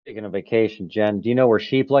Taking a vacation, Jen. Do you know where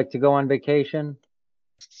sheep like to go on vacation?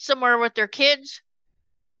 Somewhere with their kids.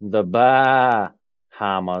 The Bahamas.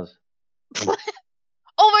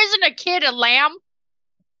 Oh, isn't a kid a lamb?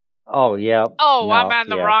 Oh, yeah. Oh, I'm No, on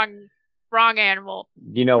the yeah. wrong animal.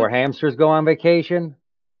 Do you know where hamsters go on vacation?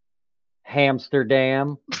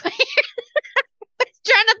 Hamsterdam.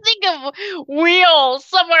 Trying to think of wheels,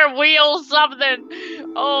 somewhere wheels something.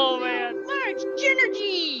 Oh man, March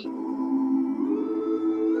Genergy.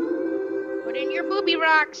 Put in your booby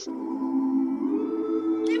rocks.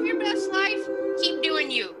 Live your best life. Keep doing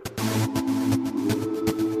you.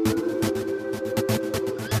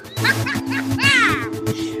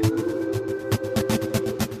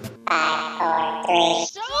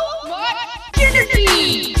 So much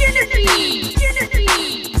energy.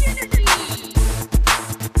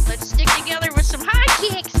 Let's stick together with some high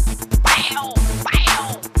kicks. Wow,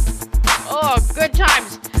 wow. Oh, good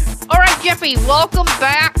times. All right, Jeffy, welcome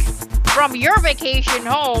back from your vacation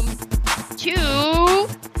home to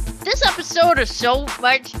this episode of So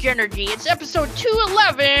Much Energy. It's episode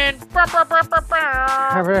 211.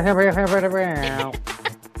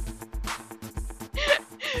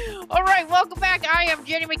 All right, welcome back. I am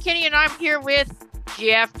Jenny McKinney, and I'm here with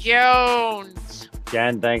Jeff Jones.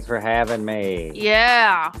 Jen, thanks for having me.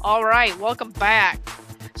 Yeah, all right, welcome back.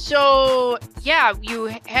 So, yeah, you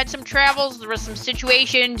had some travels. There were some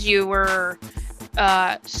situations. You were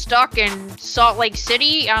stuck in Salt Lake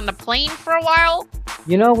City on the plane for a while.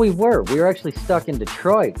 You know, we were. We were actually stuck in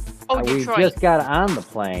Detroit. Oh, Detroit. We just got on the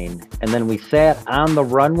plane, and then we sat on the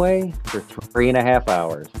runway for 3.5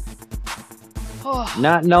 hours. Oh.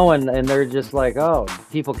 Not knowing, and they're just like, oh,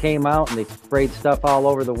 people came out and they sprayed stuff all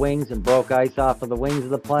over the wings and broke ice off of the wings of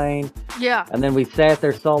the plane. Yeah. And then we sat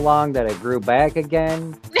there so long that it grew back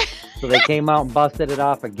again. So they came out and busted it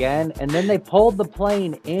off again. And then they pulled the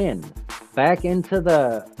plane back into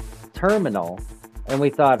the terminal. And we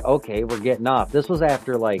thought, okay, we're getting off. This was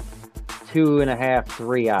after like 2.5,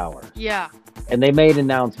 3 hours. Yeah. And they made an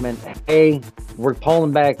announcement, hey, we're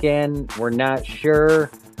pulling back in. We're not sure.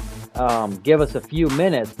 Give us a few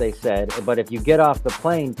minutes, they said, but if you get off the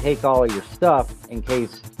plane, take all of your stuff in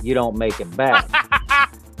case you don't make it back.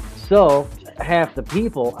 So half the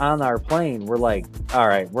people on our plane were like, all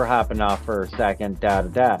right, we're hopping off for a second,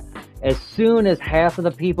 da-da-da. As soon as half of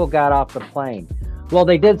the people got off the plane, well,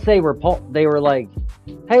 they did say they were like,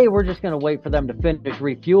 hey, we're just going to wait for them to finish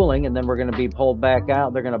refueling, and then we're going to be pulled back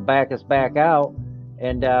out. They're going to back us back out,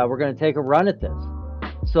 and we're going to take a run at this.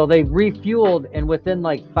 So they refueled, and within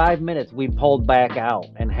like 5 minutes, we pulled back out,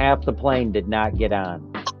 and half the plane did not get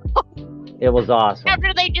on. It was awesome.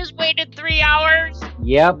 After they just waited 3 hours?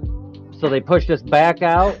 Yep. So they pushed us back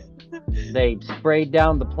out. They sprayed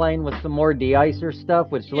down the plane with some more de-icer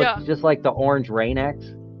stuff, which looks just like the orange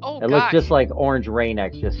Rain-X. Oh, it looks just like orange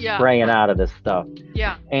Rain-X, just spraying out of this stuff.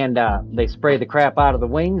 Yeah. And they sprayed the crap out of the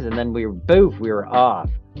wings, and then we were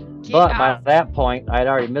off. But by that point, I'd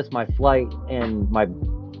already missed my flight, and my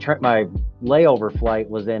layover flight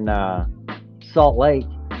was in Salt Lake.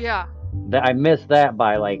 Yeah. I missed that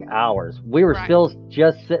by like hours. We were still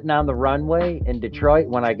just sitting on the runway in Detroit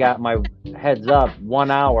when I got my heads up 1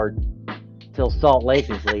 hour till Salt Lake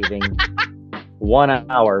is leaving. 1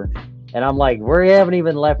 hour. And I'm like, we haven't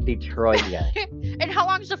even left Detroit yet. And how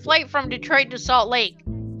long's the flight from Detroit to Salt Lake?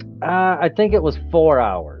 I think it was 4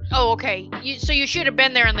 hours. Oh, okay. So you should have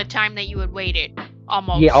been there in the time that you had waited,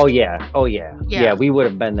 almost. Yeah. Oh, yeah. Yeah, we would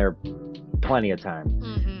have been there plenty of time.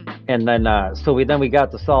 Mm-hmm. And then, we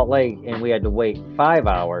got to Salt Lake, and we had to wait 5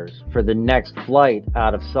 hours for the next flight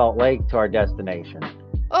out of Salt Lake to our destination.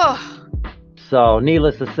 Oh. So,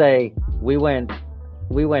 needless to say, we went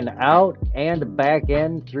out and back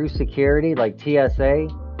in through security, like TSA,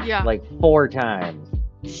 like 4 times.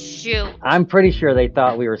 Shoot. I'm pretty sure they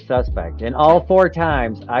thought we were suspect. And all 4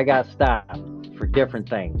 times, I got stopped for different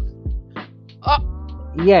things. Oh.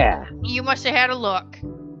 Yeah. You must have had a look.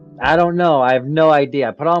 I don't know. I have no idea.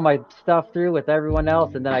 I put all my stuff through with everyone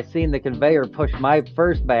else, and then I seen the conveyor push my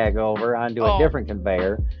first bag over onto a different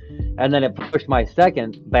conveyor, and then it pushed my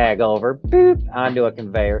second bag over, boop, onto a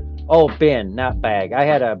conveyor. Oh, bin, not bag. I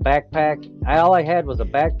had a backpack. All I had was a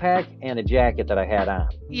backpack and a jacket that I had on.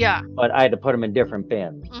 Yeah. But I had to put them in different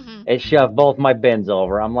bins. Mm-hmm. It shoved both my bins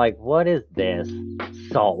over. I'm like, what is this?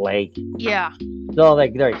 Salt Lake. Yeah. So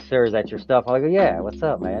they're like, sir, is that your stuff? I go, yeah, what's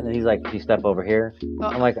up, man? And he's like, can you step over here?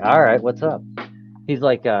 I'm like, all right, what's up? He's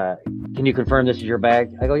like, can you confirm this is your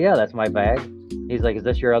bag? I go, yeah, that's my bag. He's like, is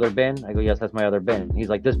this your other bin? I go, yes, that's my other bin. He's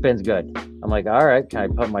like, this bin's good. I'm like, all right, can I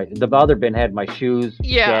put the other bin had my shoes,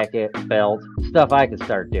 jacket, belt, stuff I could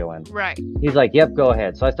start doing. Right. He's like, yep, go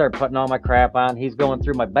ahead. So I started putting all my crap on. He's going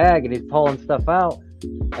through my bag and he's pulling stuff out.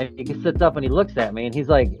 And he sits up and he looks at me and he's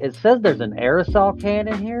like, "It says there's an aerosol can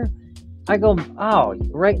in here." I go, "Oh,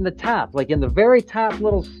 right in the top, like in the very top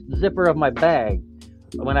little zipper of my bag."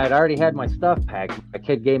 When I'd already had my stuff packed, a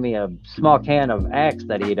kid gave me a small can of Axe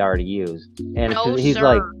that he'd already used, and No, he's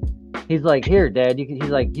sir. like, "Here, Dad, he's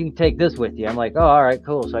like, you can take this with you." I'm like, "Oh, all right,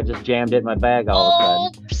 cool." So I just jammed it in my bag all of a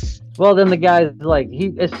sudden. Oops. Well, then the guy's like,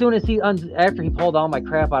 as soon as after he pulled all my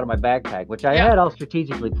crap out of my backpack, which I had all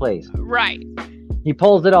strategically placed, Right. he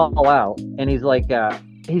pulls it all out, and he's like,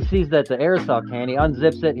 he sees that the aerosol can, he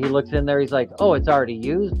unzips it, he looks in there, he's like, "Oh, it's already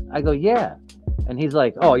used?" I go, "Yeah." And he's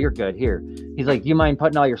like, "Oh, you're good. Here." He's like, "Do you mind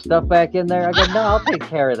putting all your stuff back in there?" I go, "No, I'll take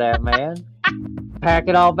care of that, man." Pack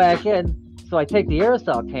it all back in. So I take the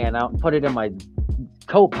aerosol can out and put it in my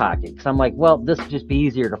coat pocket, because I'm like, well, this would just be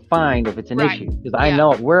easier to find if it's an issue, because I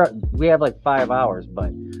know we have like 5 hours,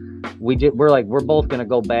 but we're both gonna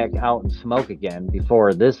go back out and smoke again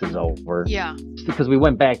before this is over. Yeah. Because we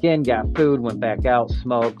went back in, got food, went back out,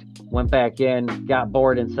 smoked, went back in, got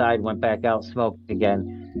bored inside, went back out, smoked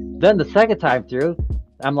again. Then the second time through,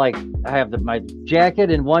 I'm like, I have my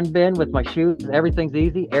jacket in one bin with my shoes, everything's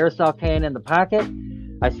easy, aerosol can in the pocket.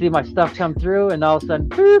 I see my stuff come through, and all of a sudden,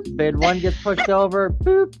 boop, bin 1 gets pushed over,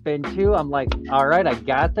 boop, bin 2. I'm like, all right, I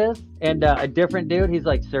got this. And a different dude, he's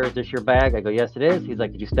like, "Sir, is this your bag?" I go, "Yes, it is." He's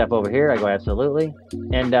like, "Could you step over here?" I go, "Absolutely."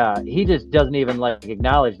 And he just doesn't even like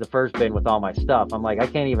acknowledge the first bin with all my stuff. I'm like, I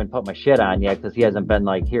can't even put my shit on yet, because he hasn't been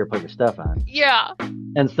like, "Here, put your stuff on." Yeah.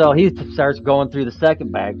 And so he starts going through the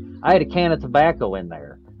second bag. I had a can of tobacco in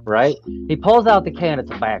there, right? He pulls out the can of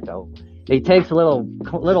tobacco. He takes a little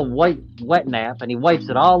white wet nap and he wipes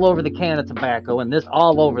it all over the can of tobacco, and this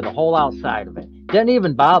all over the whole outside of it. Didn't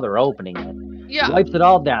even bother opening it. Yeah. He wipes it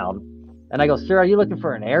all down. And I go, "Sir, are you looking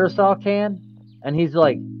for an aerosol can?" And he's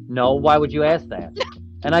like, "No, why would you ask that?"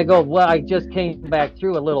 And I go, "Well, I just came back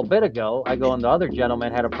through a little bit ago." I go, "And the other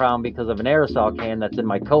gentleman had a problem because of an aerosol can that's in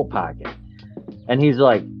my coat pocket." And he's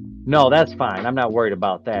like, "No, that's fine. I'm not worried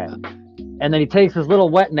about that." And then he takes his little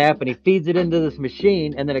wet nap and he feeds it into this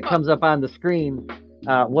machine, and then it comes up on the screen.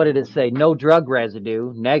 What did it say? "No drug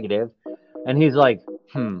residue, negative." And he's like,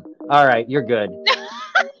 "All right, you're good."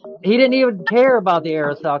 He didn't even care about the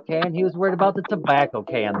aerosol can. He was worried about the tobacco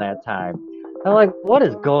can that time. I'm like, what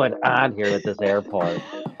is going on here at this airport?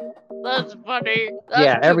 That's funny.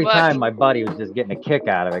 That's every time my buddy was just getting a kick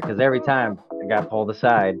out of it, because every time I got pulled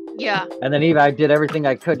aside. Yeah. And then I did everything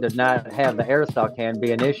I could to not have the aerosol can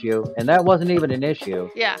be an issue, and that wasn't even an issue.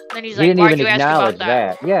 Yeah. Then he's He like, didn't "Why'd even you ask acknowledge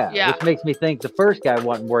about that?" Yeah, which makes me think the first guy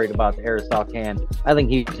wasn't worried about the aerosol can. I think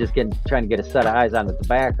he was just trying to get a set of eyes on the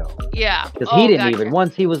tobacco. Yeah. Because he didn't even,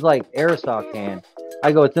 once he was like, "Aerosol can,"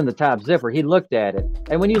 I go, "It's in the top zipper." He looked at it,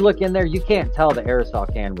 and when you look in there, you can't tell the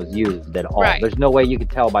aerosol can was used at all. Right. There's no way you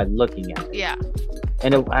could tell by looking at it. Yeah.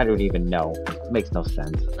 And I don't even know. It makes no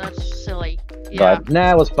sense. That's silly. Yeah. But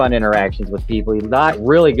it was fun interactions with people. Not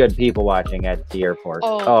really good people watching at the airport.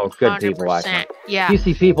 Oh, good people watching. Yeah. You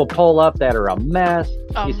see people pull up that are a mess.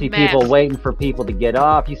 You see people waiting for people to get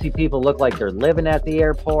off. You see people look like they're living at the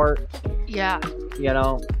airport. Yeah. You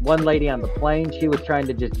know, one lady on the plane, she was trying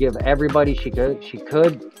to just give everybody she could.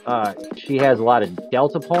 She has a lot of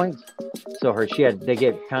Delta points, so they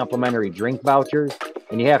get complimentary drink vouchers,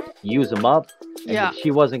 and you have to use them up. And she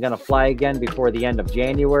wasn't going to fly again before the end of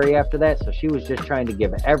January after that, so she was just trying to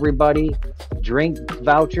give everybody drink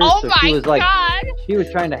vouchers. Oh so my she was like, God. she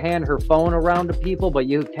was trying to hand her phone around to people, but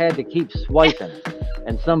you had to keep swiping.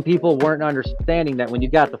 And some people weren't understanding that when you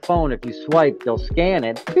got the phone, if you swipe, they'll scan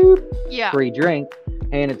it. Boop, free drink.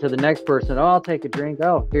 Hand it to the next person. "Oh, I'll take a drink."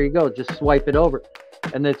 "Oh, here you go. Just swipe it over."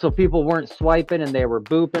 And then so people weren't swiping, and they were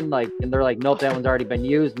booping, and they're like, "Nope, that one's already been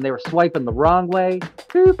used." And they were swiping the wrong way.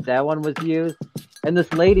 Boop, that one was used. And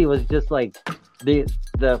this lady was just like,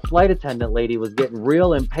 the flight attendant lady was getting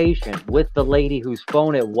real impatient with the lady whose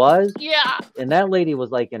phone it was. Yeah. And that lady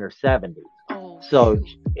was like in her 70s. Oh. So,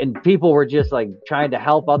 and people were just like trying to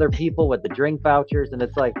help other people with the drink vouchers. And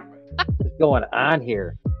it's like, what's going on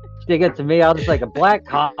here? They get to me, I'll just like a black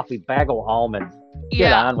coffee, bag of almonds.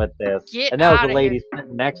 Get on with this. And that was the lady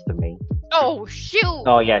sitting next to me. Oh, shoot.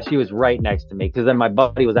 Oh, yeah, she was right next to me, because then my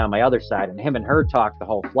buddy was on my other side, and him and her talked the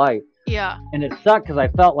whole flight. Yeah. And it sucked because I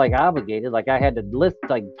felt like obligated, like I had to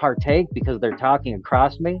partake because they're talking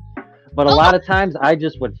across me. But a lot of times I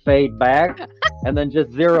just would fade back and then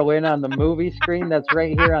just zero in on the movie screen that's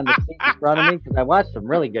right here on the seat in front of me, because I watched some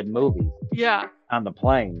really good movies. Yeah. On the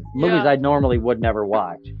plane. Movies I normally would never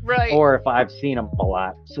watch. Right. Or if I've seen them a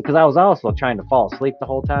lot. So, because I was also trying to fall asleep the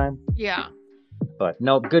whole time. Yeah. But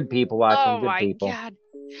no, good people watching. Good people. Oh my God.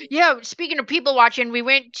 Yeah, speaking of people watching, we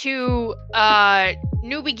went to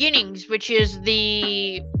New Beginnings, which is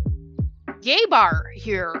the gay bar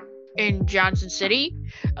here in Johnson City.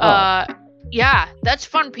 Oh. Yeah, that's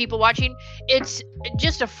fun, people watching. It's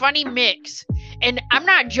just a funny mix. And I'm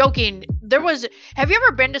not joking. Have you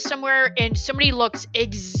ever been to somewhere and somebody looks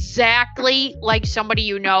exactly like somebody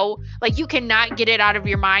you know? Like, you cannot get it out of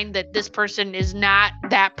your mind that this person is not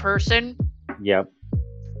that person. Yep.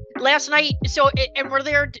 Last night, and we're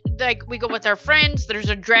there, like, we go with our friends. There's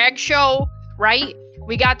a drag show, right?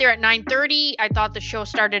 We got there at 9:30. I thought the show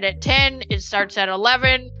started at 10. It starts at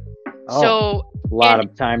 11. Oh, So a lot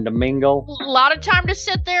of time to mingle. A lot of time to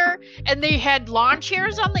sit there. And they had lawn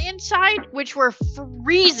chairs on the inside, which were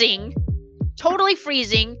freezing, totally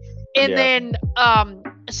freezing. And then,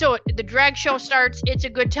 so the drag show starts. It's a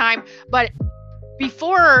good time. But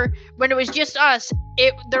before, when it was just us,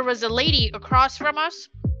 there was a lady across from us.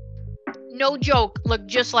 No joke, looked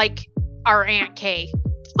just like our Aunt Kay.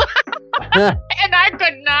 And I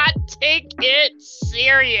could not take it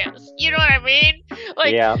serious. You know what I mean?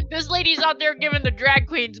 Like, this lady's out there giving the drag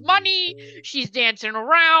queens money. She's dancing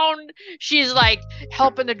around. She's like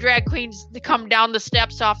helping the drag queens to come down the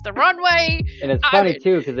steps off the runway. And it's funny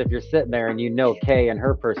too, because if you're sitting there and you know Kay and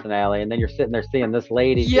her personality, and then you're sitting there seeing this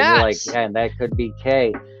lady, and you're like, and that could be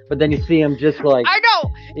Kay. But then you see him just like, I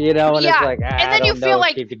know, and it's like, and then you feel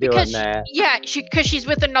like, because she's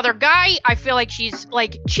with another guy, I feel like she's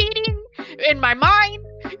like cheating in my mind,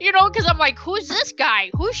 because I'm like, who's this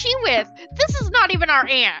guy? Who's she with? This is not even our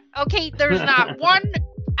aunt. Okay, there's not one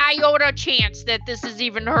iota chance that this is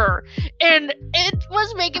even her. And it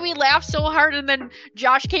was making me laugh so hard. And then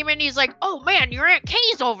Josh came in, he's like, oh man, your Aunt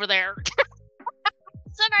Kay's over there.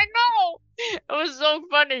 I said, I know. It was so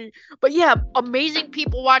funny. But yeah, amazing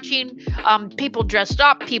people watching. People dressed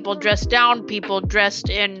up, people dressed down, people dressed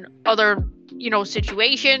in other,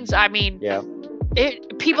 situations. I mean,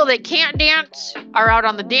 people that can't dance are out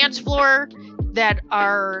on the dance floor, that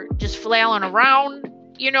are just flailing around,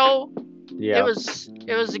 It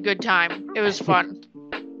was a good time. It was fun.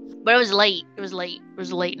 But it was late. It was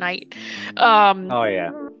a late night. Oh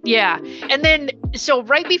yeah. Yeah. And then, so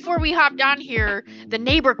right before we hopped on here, the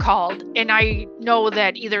neighbor called, and I know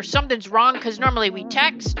that either something's wrong, because normally we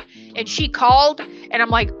text, and she called, and I'm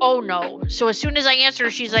like, oh no. So as soon as I answer,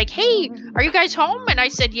 she's like, hey, are you guys home? And I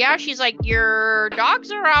said, yeah. She's like, your dogs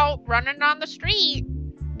are out running on the street.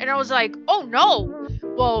 And I was like, oh no.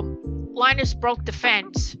 Well, Linus broke the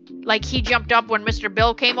fence. Like, he jumped up when Mr.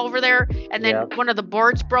 Bill came over there, and then one of the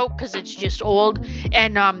boards broke because it's just old.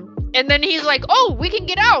 And then he's like, oh, we can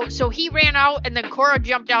get out. So he ran out, and then Cora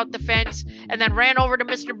jumped out the fence and then ran over to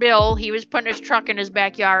Mr. Bill. He was putting his truck in his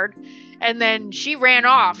backyard. And then she ran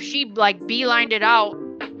off. She like beelined it out.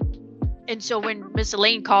 And so when Miss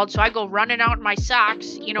Elaine called, so I go running out in my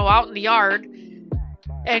socks, out in the yard.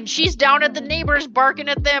 And she's down at the neighbors, barking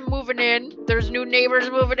at them, moving in. There's new neighbors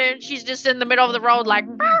moving in. She's just in the middle of the road like,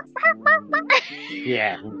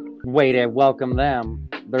 yeah, way to welcome them.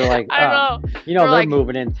 They're like, I know. They're like,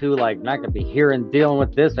 moving in too. Like, not gonna be dealing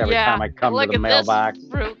with this every time I come to the mailbox.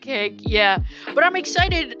 Fruitcake, yeah. But I'm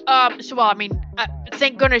excited.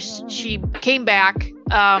 Thank goodness she came back.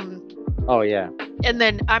 Oh yeah. And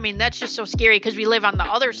then, that's just so scary because we live on the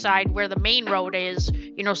other side where the main road is.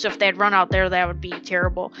 So if they'd run out there, that would be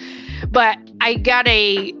terrible. But I got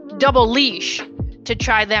a double leash to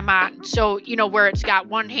try them on. So, where it's got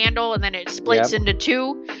one handle and then it splits into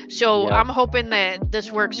two. So I'm hoping that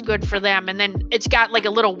this works good for them. And then it's got like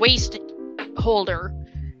a little waist holder.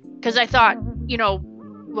 Because I thought,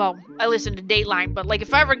 I listen to Dateline, but like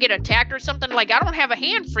if I ever get attacked or something, like I don't have a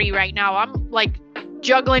hand free right now. I'm like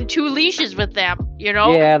juggling two leashes with them,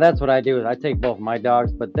 Yeah, that's what I do. I take both of my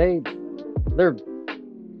dogs, but they're they're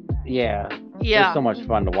so much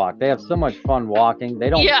fun to walk. They have so much fun walking. They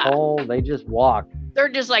don't pull, they just walk. They're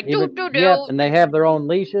just like do. Yep, and they have their own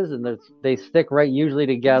leashes, and they stick right usually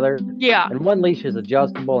together. Yeah. And one leash is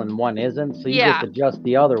adjustable and one isn't, so you just adjust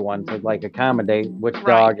the other one to like accommodate which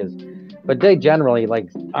dog is. But they generally like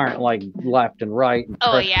aren't like left and right and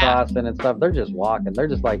crisscrossing and stuff. They're just walking. They're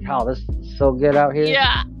just like, oh, this is so good out here.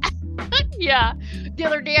 Yeah. Yeah. The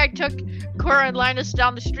other day I took Cora and Linus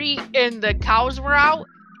down the street, and the cows were out,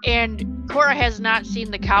 and Cora has not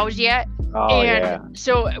seen the cows yet. Oh, and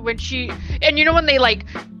so when when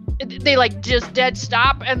they just dead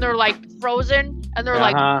stop, and they're like frozen, and they're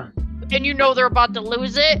like, and they're about to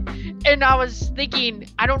lose it. And I was thinking,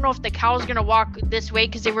 I don't know if the cow's gonna walk this way,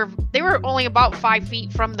 because they were only about 5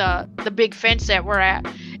 feet from the big fence that we're at.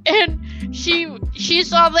 And she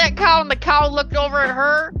saw that cow, and the cow looked over at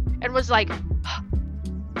her and was like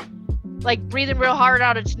breathing real hard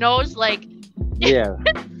out its nose, like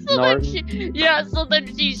so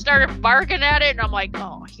then she started barking at it, and I'm like,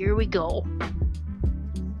 oh, here we go.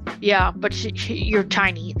 Yeah, but you're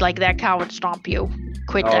tiny. Like that cow would stomp you.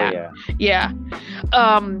 Quit Oh that. yeah.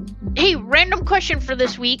 Hey, random question for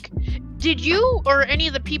this week. Did you or any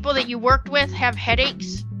of the people that you worked with have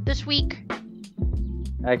headaches this week?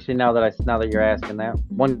 Actually, now that you're asking that,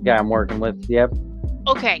 one guy I'm working with, yep.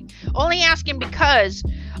 Okay, only asking because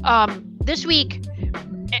this week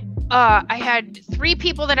I had 3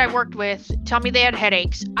 people that I worked with tell me they had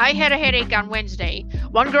headaches. I had a headache on Wednesday.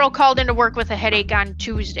 One girl called into work with a headache on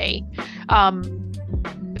Tuesday.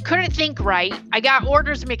 Couldn't think right. I got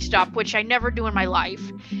orders mixed up, which I never do in my life.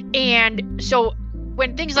 And so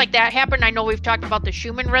when things like that happen, I know we've talked about the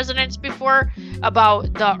Schumann resonance before,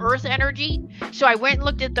 about the earth energy. So I went and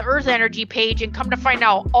looked at the earth energy page, and come to find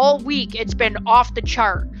out all week it's been off the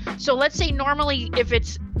chart. So let's say normally if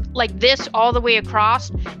it's like this all the way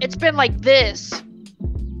across, it's been like this.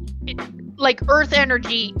 Like earth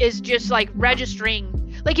energy is just like registering.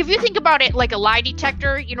 Like if you think about it like a lie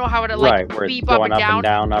detector, you know how it like Right, where beep it's up going and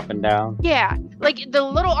down? up and down. Yeah, like the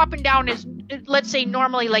little up and down is, let's say,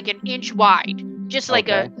 normally like an inch wide, just like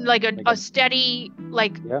Okay. a steady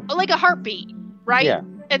like Yeah. like a heartbeat, right? Yeah.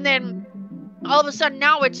 And then all of a sudden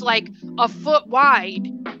now it's like a foot wide,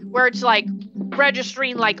 where it's like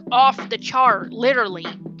registering like off the chart, literally.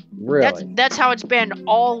 Really? That's how it's been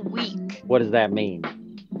all week. What does that mean?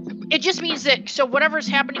 It just means that, so whatever's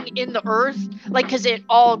happening in the earth, like, because it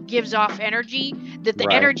all gives off energy, that the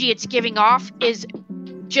Right. energy it's giving off is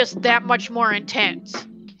just that much more intense.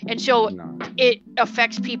 And so No. it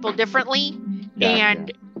affects people differently. Gotcha.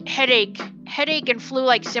 And headache and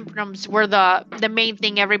flu-like symptoms were the main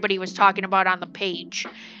thing everybody was talking about on the page.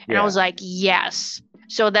 And I Yeah. was like, yes.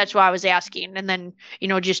 So that's why I was asking. And then,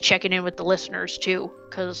 just checking in with the listeners too,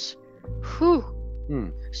 because whew.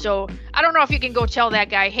 So I don't know if you can go tell that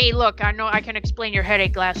guy, hey, look, I know I can explain your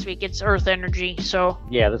headache last week. It's earth energy. So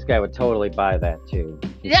Yeah, this guy would totally buy that too.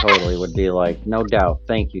 He Yeah. totally would be like, no doubt.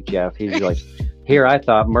 Thank you, Jeff. He's like, here, I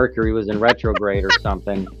thought Mercury was in retrograde or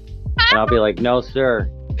something. And I'll be like, no, sir.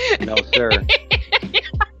 No, sir.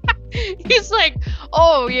 he's like,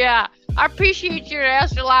 oh yeah, I appreciate your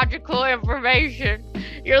astrological information.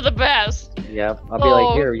 You're the best. Yep. I'll be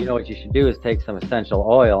like, here, you know what you should do is take some essential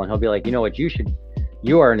oil. And he'll be like, you know what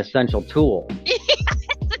you are an essential tool.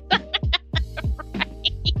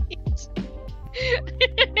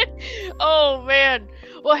 Oh man.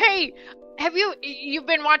 Well, hey, you've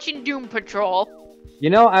been watching Doom Patrol?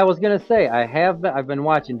 I was going to say, I've been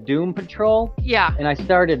watching Doom Patrol. Yeah. And I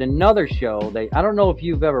started another show. I don't know if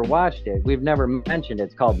you've ever watched it. We've never mentioned it.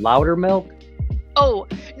 It's called Louder Milk. Oh,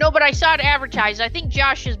 no, but I saw it advertised. I think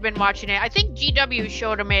Josh has been watching it. I think GW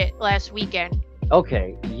showed him it last weekend.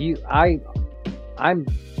 Okay. I've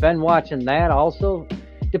been watching that also.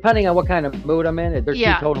 Depending on what kind of mood I'm in, they're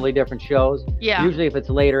Yeah. two totally different shows. Yeah. Usually if it's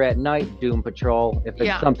later at night, Doom Patrol. If it's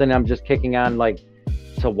Yeah. something I'm just kicking on like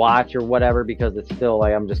to watch or whatever because it's still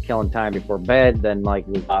like I'm just killing time before bed, then like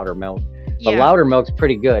Louder Milk. But Yeah. Louder Milk's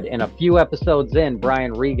pretty good. And a few episodes in,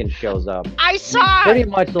 Brian Regan shows up. I saw Pretty it.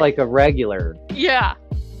 much like a regular. Yeah.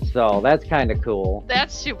 So that's kind of cool.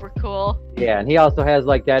 That's super cool. Yeah, and he also has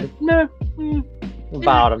like that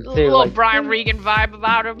about him A too. little Like, Brian Regan vibe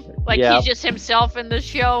about him. Like Yeah. he's just himself in this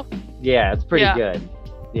show. yeah, it's pretty Yeah. good.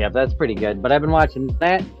 Yeah, that's pretty good. But I've been watching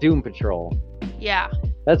that Doom Patrol. Yeah.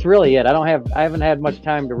 That's really it. I haven't had much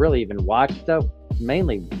time to really even watch stuff.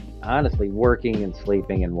 Mainly, honestly, working and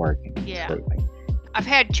sleeping and working. And Yeah. sleeping. I've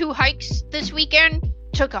had 2 hikes this weekend.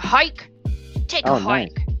 Took a hike. Take a Oh,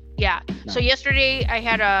 hike. nice. Yeah. So Nice. yesterday I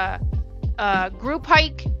had a group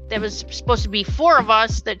hike that was supposed to be 4 of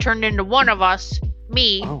us that turned into 1 of us,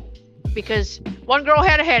 me, Oh, because one girl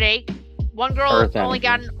had a headache. One girl Earth only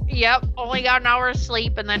got energy. an hour of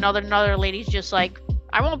sleep, and then another lady's just like,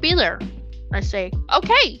 I won't be there. I say,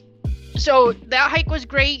 okay. So that hike was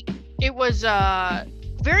great. It was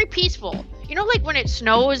very peaceful. Like when it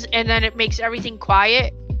snows and then it makes everything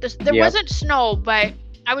quiet. There Yep. wasn't snow, but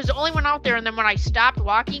I was the only one out there. And then when I stopped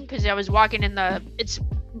walking, because I was walking it's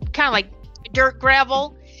kind of like dirt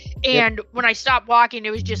gravel. And when I stopped walking,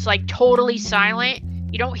 it was just like totally silent.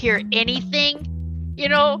 You don't hear anything.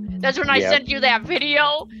 That's when I Yep. sent you that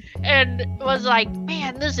video and was like,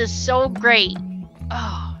 man, this is so great.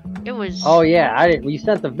 Oh, it was. Oh yeah, you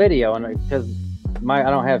sent the video, and because I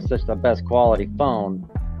don't have such the best quality phone,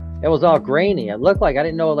 it was all grainy. It looked like I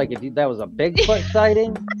didn't know if that was a Bigfoot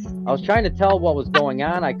sighting. I was trying to tell what was going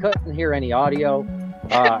on. I couldn't hear any audio.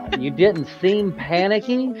 You didn't seem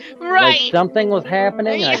panicky, right. like something was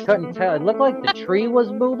happening, and I couldn't tell. It looked like the tree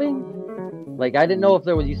was moving. Like I didn't know if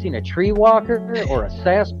you seen a tree walker or a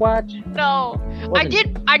Sasquatch. No,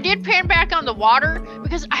 I did pan back on the water,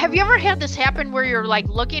 because have you ever had this happen where you're like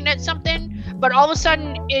looking at something, but all of a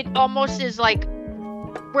sudden it almost is like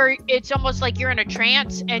where it's almost like you're in a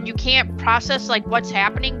trance and you can't process like what's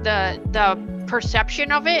happening, the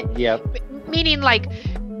perception of it. Yep. Meaning like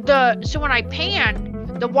so when I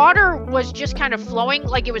panned, the water was just kind of flowing,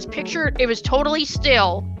 like it was totally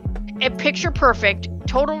still and picture perfect,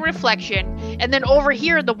 total reflection. And then over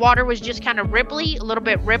here the water was just kind of ripply, a little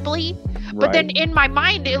bit ripply. But then in my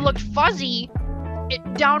mind it looked fuzzy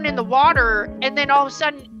down in the water, and then all of a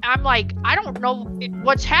sudden I'm like, I don't know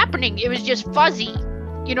what's happening. It was just fuzzy,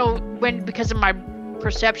 because of my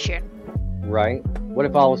perception. Right. What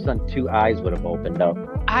if all of a sudden two eyes would have opened up?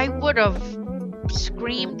 I would have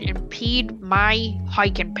screamed and peed my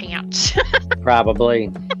hiking pants.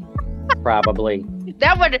 Probably.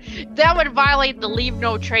 That would violate the leave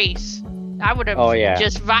no trace. I would have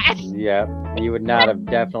just Yeah. You would not have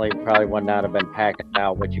probably would not have been packing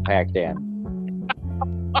out what you packed in.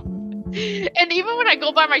 And even when I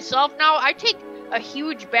go by myself now, I take a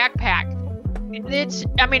huge backpack.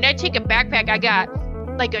 I take a backpack. I got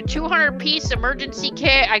like a 200-piece emergency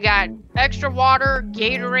kit. I got extra water,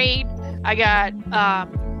 Gatorade. I got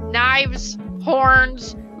knives,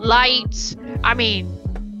 horns, lights.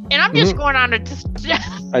 And I'm just going on a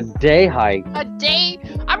day hike.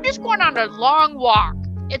 I'm just going on a long walk.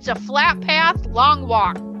 It's a flat path, long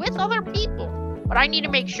walk with other people. But I need to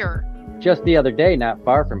make sure. Just the other day, not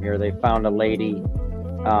far from here, they found a lady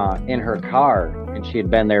in her car, and she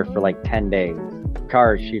had been there for like 10 days.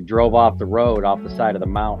 She drove off the road, off the side of the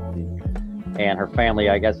mountain, and her family,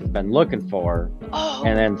 I guess, has been looking for her. Oh,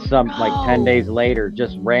 and then like 10 days later,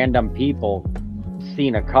 just random people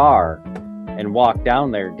seen a car and walked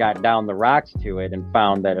down there, got down the rocks to it, and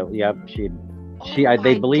found that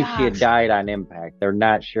they believe she had died on impact. They're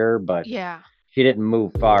not sure, but she didn't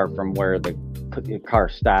move far from where the car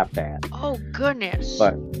stopped at. Oh goodness.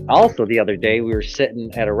 But also the other day we were sitting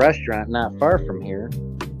at a restaurant not far from here.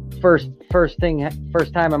 First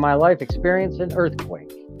time in my life experienced an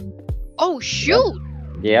earthquake. Oh shoot.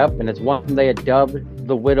 Yep, and it's one they had dubbed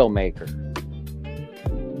the Widowmaker.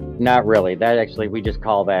 Not really. That actually we just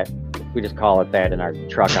call it that in our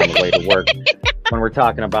truck on the way to work. When we're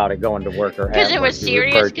talking about it going to work or because it was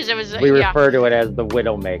serious, we refer to it as the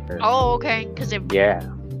Widowmaker. Oh, okay.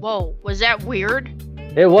 Whoa, was that weird?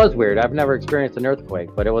 It was weird. I've never experienced an earthquake,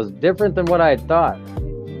 but it was different than what I had thought.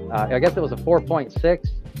 I guess it was a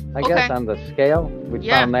 4.6, on the scale. We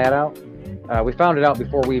found that out. We found it out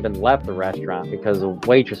before we even left the restaurant because a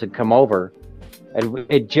waitress had come over, and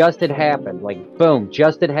it just had happened. Like, boom,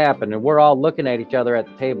 just had happened. And we're all looking at each other at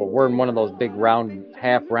the table. We're in one of those big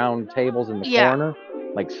half-round tables in the corner,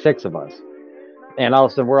 like 6 of us. And all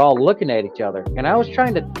of a sudden, we're all looking at each other. And I was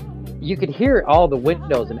you could hear all the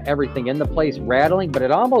windows and everything in the place rattling, but it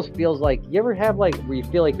almost feels like, you ever have like where you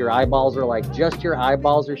feel like your eyeballs are like, just your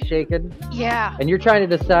eyeballs are shaking? Yeah. And you're trying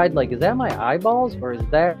to decide, like, is that my eyeballs or is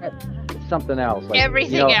that something else? Like,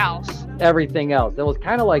 everything else. Everything else. It was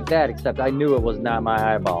kind of like that, except I knew it was not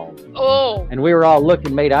my eyeballs. Oh. And we were all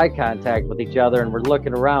made eye contact with each other, and we're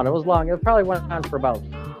looking around. It was long. It probably went on for about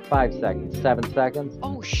 5 seconds, 7 seconds.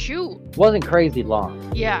 Oh, shoot. Wasn't crazy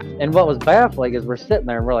long. Yeah. And what was baffling is we're sitting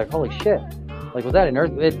there and we're like, holy shit. Like, was that an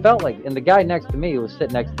earth? It felt like, and the guy next to me who was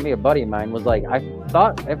sitting next to me, a buddy of mine, was like, it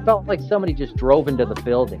felt like somebody just drove into the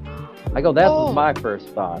building. I go, that was my first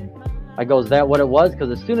thought. I go, is that what it was? Because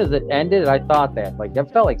as soon as it ended, I thought that. Like,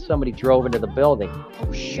 it felt like somebody drove into the building.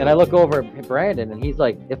 Oh, shit. And I look over at Brandon, and he's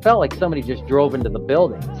like, it felt like somebody just drove into the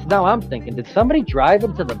building. So now I'm thinking, did somebody drive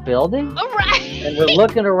into the building? All right. And we're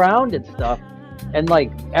looking around and stuff. And,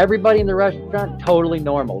 like, everybody in the restaurant, totally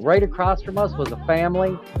normal. Right across from us was a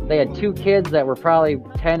family. They had 2 kids that were probably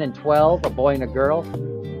 10 and 12, a boy and a girl.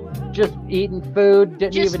 Just eating food,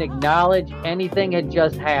 didn't even acknowledge anything had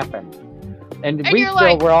just happened. And we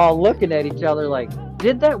still were all looking at each other like,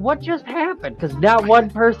 what just happened? Because not one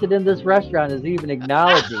person in this restaurant is even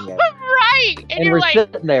acknowledging it. Right. And we're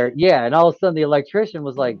sitting there, and all of a sudden the electrician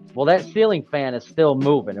was like, well, that ceiling fan is still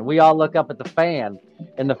moving. And we all look up at the fan,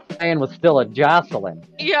 and the fan was still a jostling.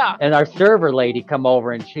 Yeah. And our server lady come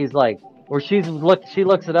over, and she's like, she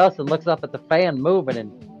looks at us and looks up at the fan moving,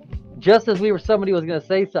 and just as somebody was going to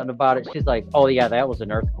say something about it, she's like, oh yeah, that was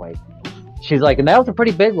an earthquake. She's like, and that was a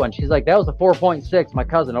pretty big one. She's like, that was a 4.6. My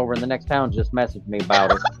cousin over in the next town just messaged me about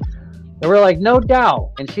it. And we're like, no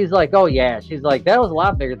doubt. And she's like, oh yeah. She's like, that was a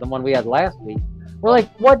lot bigger than one we had last week. We're like,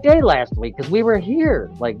 what day last week? Because we were here.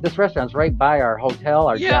 Like, this restaurant's right by our hotel,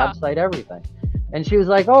 our job site, everything. And she was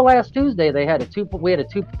like, oh, last Tuesday we had a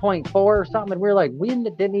 2.4 or something. And we were like, we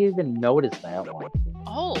didn't even notice that one.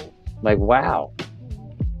 Oh. Like, wow.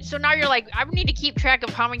 So now you're like, I need to keep track of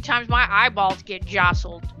how many times my eyeballs get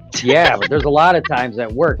jostled. Yeah, but there's a lot of times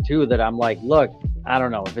at work too that I'm like, look, I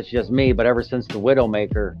don't know if it's just me, but ever since the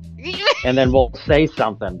Widowmaker, and then we'll say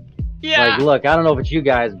something. Yeah. Like, look, I don't know if it's you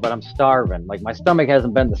guys, but I'm starving. Like, my stomach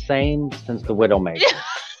hasn't been the same since the Widowmaker.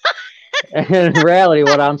 And in reality,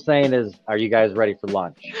 what I'm saying is, are you guys ready for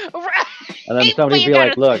lunch? And then somebody be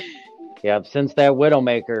like, look, yeah, since that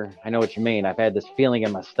Widowmaker, I know what you mean. I've had this feeling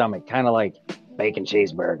in my stomach, kind of like bacon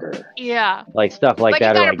cheeseburger. Yeah. Like stuff like that. But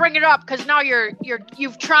you gotta like, bring it up because now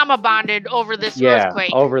you've trauma bonded over this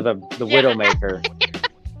earthquake. Over the Widowmaker.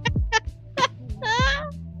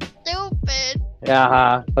 Stupid.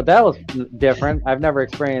 Yeah, but that was different. I've never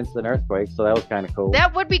experienced an earthquake, so that was kind of cool.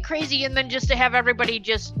 That would be crazy, and then just to have everybody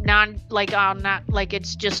just not like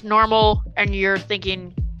it's just normal, and you're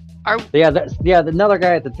thinking, another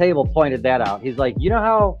guy at the table pointed that out. He's like, you know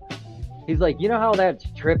how that's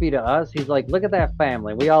trippy to us? He's like, look at that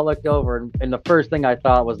family. We all looked over, and the first thing I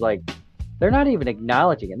thought was like, they're not even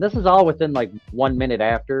acknowledging it. And this is all within like 1 minute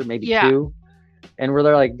after, maybe two. And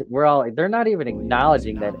they're not even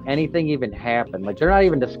acknowledging that anything even happened. Like, they're not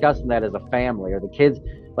even discussing that as a family or the kids.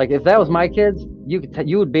 Like, if that was my kids,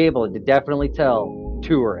 you would be able to definitely tell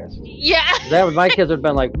tourists. Yeah. If that was my kids, would have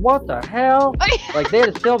been like, what the hell? Like, they'd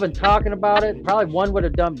have still been talking about it. Probably one would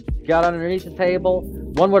have got underneath the table.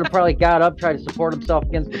 One would have probably got up, tried to support himself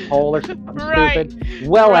against the pole or something stupid.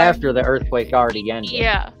 Well, after the earthquake already ended.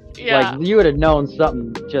 Yeah. Yeah. Like, you would have known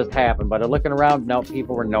something just happened, but looking around, no,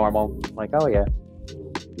 people were normal. Like, oh yeah.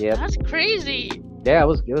 Yeah. That's crazy. Yeah, it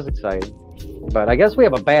was exciting. But I guess we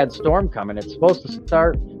have a bad storm coming. It's supposed to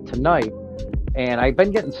start tonight, and I've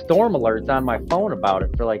been getting storm alerts on my phone about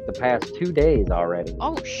it for like the past 2 days already.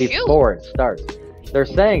 Oh shoot. Before it starts. They're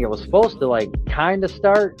saying it was supposed to like kind of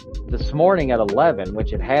start this morning at 11,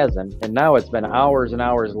 which it hasn't, and now it's been hours and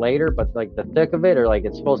hours later, but like the thick of it, or like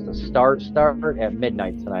it's supposed to start at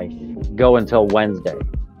midnight tonight, go until Wednesday.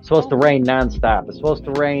 It's supposed to rain nonstop. It's supposed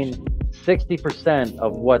to rain 60%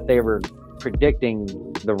 of what they were predicting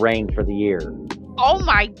the rain for the year. Oh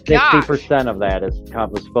my gosh. 60% of that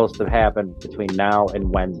was supposed to happen between now and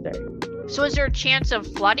Wednesday. So is there a chance of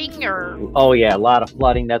flooding or? Oh yeah, a lot of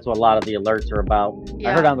flooding. That's what a lot of the alerts are about. Yeah.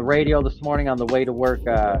 I heard on the radio this morning on the way to work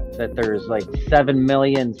that there's like 7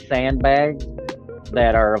 million sandbags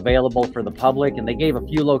that are available for the public, and they gave a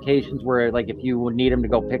few locations where like if you would need them to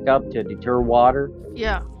go pick up to deter water.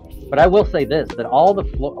 Yeah. But I will say this, that all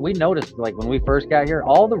we noticed like when we first got here,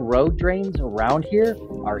 all the road drains around here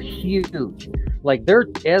are huge. Like they're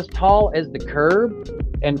as tall as the curb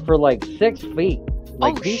and for like 6 feet.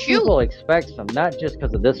 Like these people expect some, not just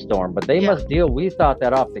because of this storm, but they must deal. We thought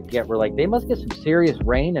that off the get. We're like, they must get some serious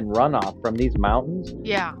rain and runoff from these mountains.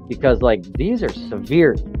 Yeah. Because like these are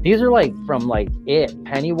severe. These are like from like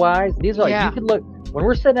Pennywise. These are like you could look when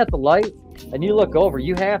we're sitting at the light and you look over,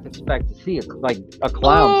 you have to expect to see a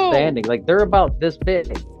clown standing. Like they're about this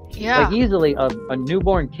big. Yeah. Like easily a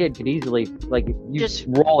newborn kid could easily just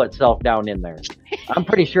roll itself down in there. I'm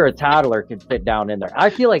pretty sure a toddler could fit down in there. I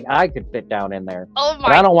feel like I could fit down in there. Oh my!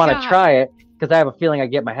 But I don't want to try it because I have a feeling I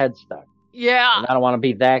get my head stuck. Yeah. And I don't want to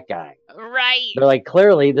be that guy. Right. They're like,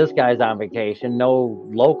 clearly this guy's on vacation. No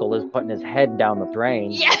local is putting his head down the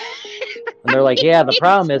drain. Yeah. And they're like, yeah, the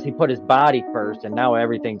problem is he put his body first, and now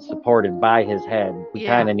everything's supported by his head. We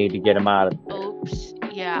kind of need to get him out of there. Oops.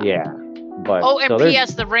 Yeah. Yeah. But and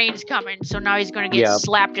P.S. the rain's coming, so now he's going to get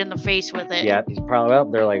slapped in the face with it. Yeah, he's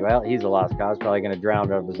probably, they're like, well, he's a lost cause, probably going to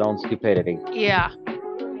drown out of his own stupidity. Yeah.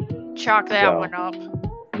 Chalk that one up.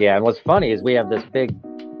 Yeah, and what's funny is we have this big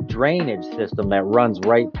drainage system that runs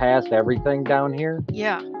right past everything down here.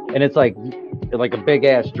 Yeah. And it's like a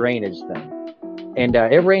big-ass drainage thing. And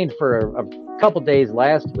it rained for a couple days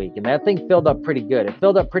last week, and that thing filled up pretty good. It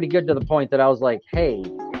filled up pretty good to the point that I was like, hey,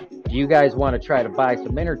 do you guys want to try to buy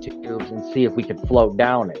some inner tubes and see if we could float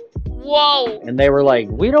down it? Whoa. And they were like,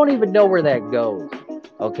 we don't even know where that goes.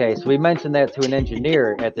 Okay, so we mentioned that to an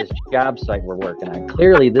engineer at this job site we're working on.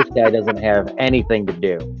 Clearly, this guy doesn't have anything to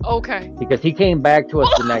do. Okay. Because he came back to us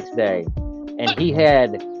the next day, and he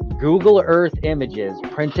had Google Earth images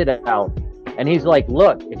printed out. And he's like,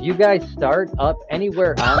 look, if you guys start up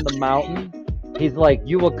anywhere on the mountain, he's like,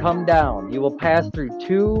 you will come down. You will pass through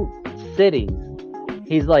 2 cities.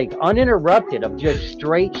 He's like uninterrupted of just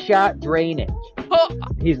straight shot drainage.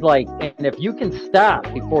 He's like, and if you can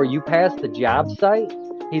stop before you pass the job site,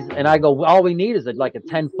 and I go, all we need is a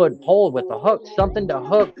 10-foot pole with a hook, something to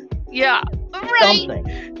hook. Yeah. Right.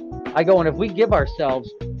 Something. I go, and if we give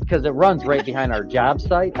ourselves, because it runs right behind our job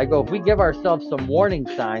site, I go, if we give ourselves some warning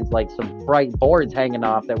signs, like some bright boards hanging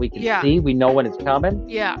off that we can see, we know when it's coming.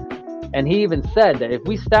 Yeah. And he even said that if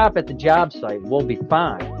we stop at the job site, we'll be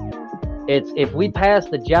fine. It's if we pass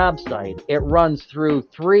the job site, it runs through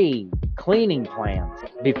 3 cleaning plants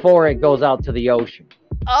before it goes out to the ocean.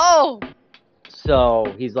 Oh.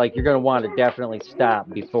 So he's like, you're going to want to definitely stop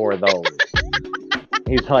before those.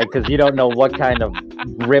 He's like, because you don't know what kind of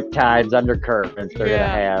riptides, undercurrents they're going to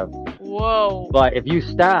have. Whoa. But if you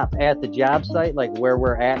stop at the job site, like where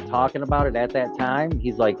we're at talking about it at that time,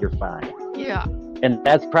 he's like, you're fine. Yeah. And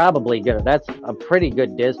that's probably good. That's a pretty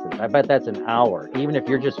good distance. I bet that's an hour. Even if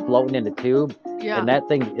you're just floating in the tube, and that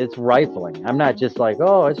thing, it's rifling. I'm not just like,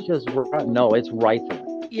 oh, it's just, no, it's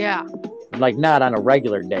rifling. Yeah. Like not on a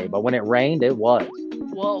regular day, but when it rained, it was.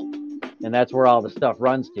 Whoa. And that's where all the stuff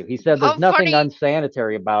runs to. He said there's nothing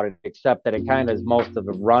unsanitary about it except that it kind of is most of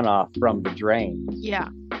the runoff from the drains. Yeah.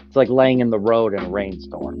 It's like laying in the road in a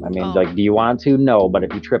rainstorm. I mean, like, do you want to? No, but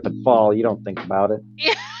if you trip and fall, you don't think about it.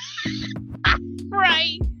 Yeah.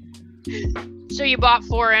 Right. So you bought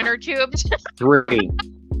 4 inner tubes? 3. 3?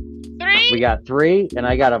 We got 3, and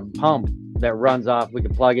I got a pump that runs off. We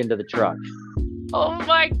can plug into the truck. Oh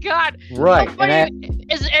my God. Right.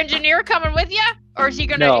 Is the engineer coming with you? Or is he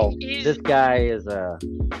going to? No, this guy is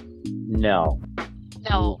no.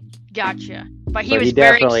 No, gotcha. But he was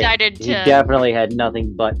very excited to. He definitely had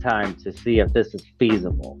nothing but time to see if this is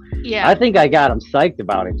feasible. Yeah. I think I got him psyched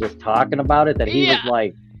about it, just talking about it, that he was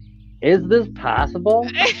like, is this possible?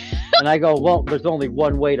 And I go, well, there's only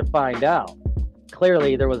one way to find out.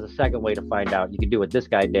 Clearly, there was a second way to find out. You could do what this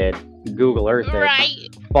guy did, Google Earth it, right.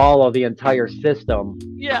 Follow the entire system,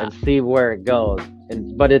 and see where it goes.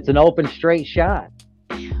 But it's an open, straight shot.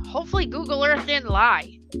 Hopefully Google Earth didn't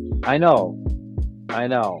lie. I know.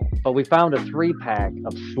 But we found a 3-pack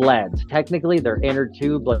of sleds. Technically, they're inner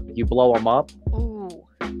tube, like you blow them up. Ooh.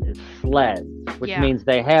 It's sleds, which means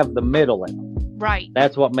they have the middle in them. Right.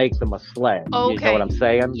 That's what makes them a sled. Okay. You know what I'm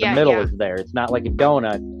saying? Yeah, the middle is there. It's not like a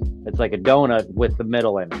donut. It's like a donut with the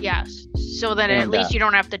middle in it. Yes. So that at least you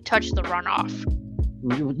don't have to touch the runoff.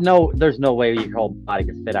 No, there's no way your whole body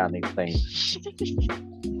can fit on these things.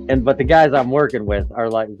 But the guys I'm working with are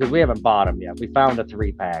like, because we haven't bought them yet. We found a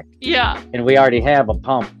 3-pack. Yeah. And we already have a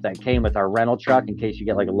pump that came with our rental truck in case you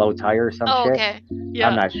get like a low tire or some shit. Okay. Yeah.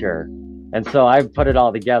 I'm not sure. And so I've put it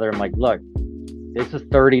all together. I'm like, look, this is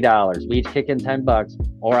 $30. We each kick in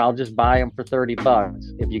 $10, or I'll just buy them for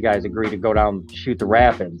 $30 if you guys agree to go down shoot the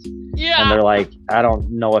rapids. Yeah. And they're like, I don't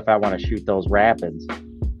know if I want to shoot those rapids.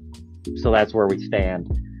 So that's where we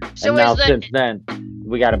stand. So and now since then,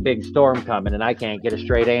 we got a big storm coming, and I can't get a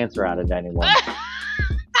straight answer out of anyone.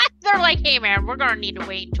 They're like, hey man, we're gonna need to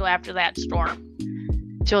wait until after that storm.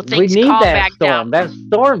 Till we things need calm that back storm. down. That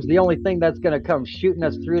storm's the only thing that's gonna come shooting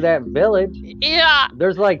us through that village. Yeah.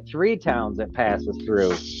 There's like 3 towns that pass us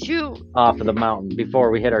through. Shoot. Off of the mountain before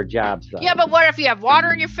we hit our job site. Yeah, but what if you have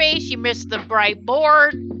water in your face? You miss the bright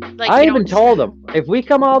board. Like I even told them, if we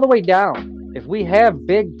come all the way down, if we have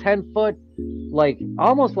big 10-foot, like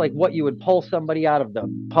almost like what you would pull somebody out of the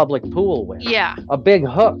public pool with. Yeah. A big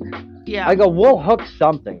hook. Yeah. I go, we'll hook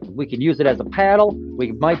something. We can use it as a paddle.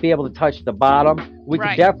 We might be able to touch the bottom. We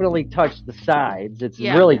can definitely touch the sides. It's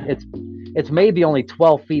really, it's maybe only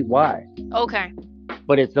 12 feet wide. Okay.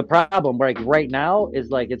 But it's the problem, like right now, is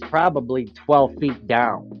like it's probably 12 feet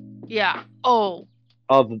down. Yeah. Oh.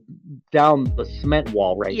 Of down the cement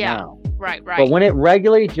wall right now. Right. But when it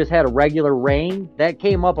regularly just had a regular rain, that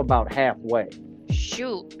came up about halfway.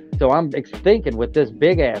 Shoot. So I'm thinking with this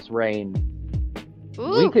big ass rain,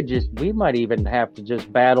 we might even have to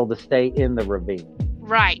just battle to stay in the ravine.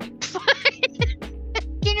 Right.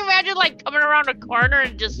 Can you imagine like coming around a corner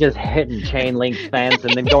and just hitting chain link fence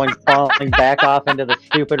and then falling back off into the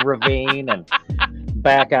stupid ravine and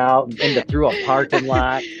back out into through a parking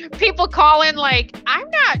lot. People call in like, I'm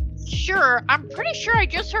not sure. I'm pretty sure I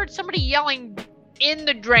just heard somebody yelling in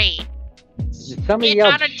the drain. Somebody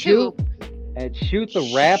yelled, shoot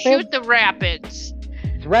the rapids? Shoot the rapids.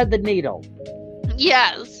 Thread the needle.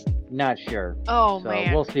 Yes. Not sure. Oh,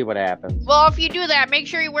 man. We'll see what happens. Well, if you do that, make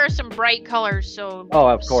sure you wear some bright colors so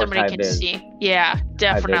of course somebody can see. Yeah,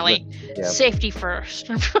 definitely. Yeah. Safety first.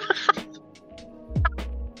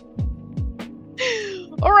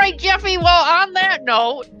 All right, Jeffy. Well, on that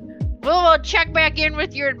note, we'll check back in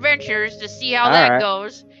with your adventures to see how that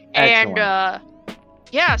goes. Excellent.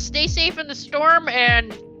 And stay safe in the storm.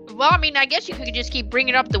 And well, I mean, I guess you could just keep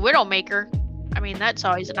bringing up the Widowmaker. I mean, that's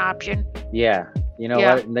always an option. Yeah. You know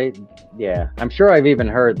what? I'm sure I've even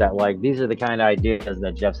heard that, like, these are the kind of ideas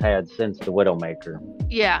that Jeff's had since the Widowmaker.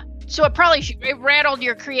 Yeah. So it probably it rattled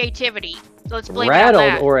your creativity. So let's blame rattled it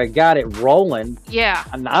on that. Or it got it rolling. Yeah.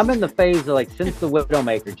 And I'm in the phase of, like, since the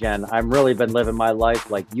Widowmaker, Jen, I've really been living my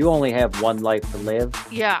life like you only have one life to live.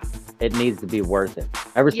 Yeah. it needs to be worth it.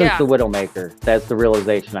 Ever since Yeah. the Widowmaker, that's the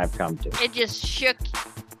realization I've come to. It just shook.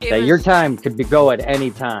 That your time could go at any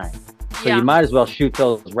time. So Yeah. you might as well shoot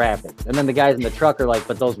those rapids. And then the guys in the truck are like,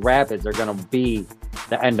 but those rapids are going to be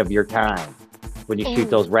the end of your time when you shoot Ooh.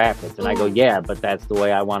 those rapids. And I go, Ooh. yeah, but that's the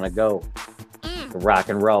way I want to go. Rock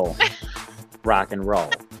and roll. Rock and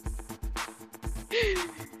roll.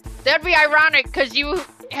 That'd be ironic because you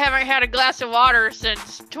haven't had a glass of water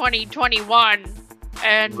since 2021.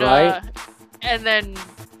 And, Right. And then...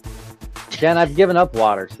 Jen, I've given up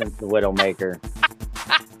water since the Widowmaker.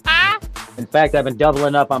 In fact, I've been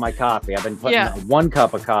doubling up on my coffee. I've been putting Yeah. 1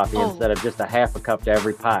 cup of coffee Oh. instead of just a half a cup to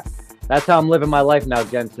every pot. That's how I'm living my life now,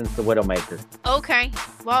 Jen, since the Widowmaker. Okay.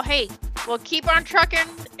 Well, hey, we'll keep on trucking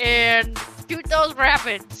and shoot those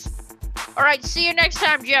rapids. All right, see you next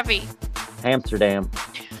time, Jeffy. Amsterdam.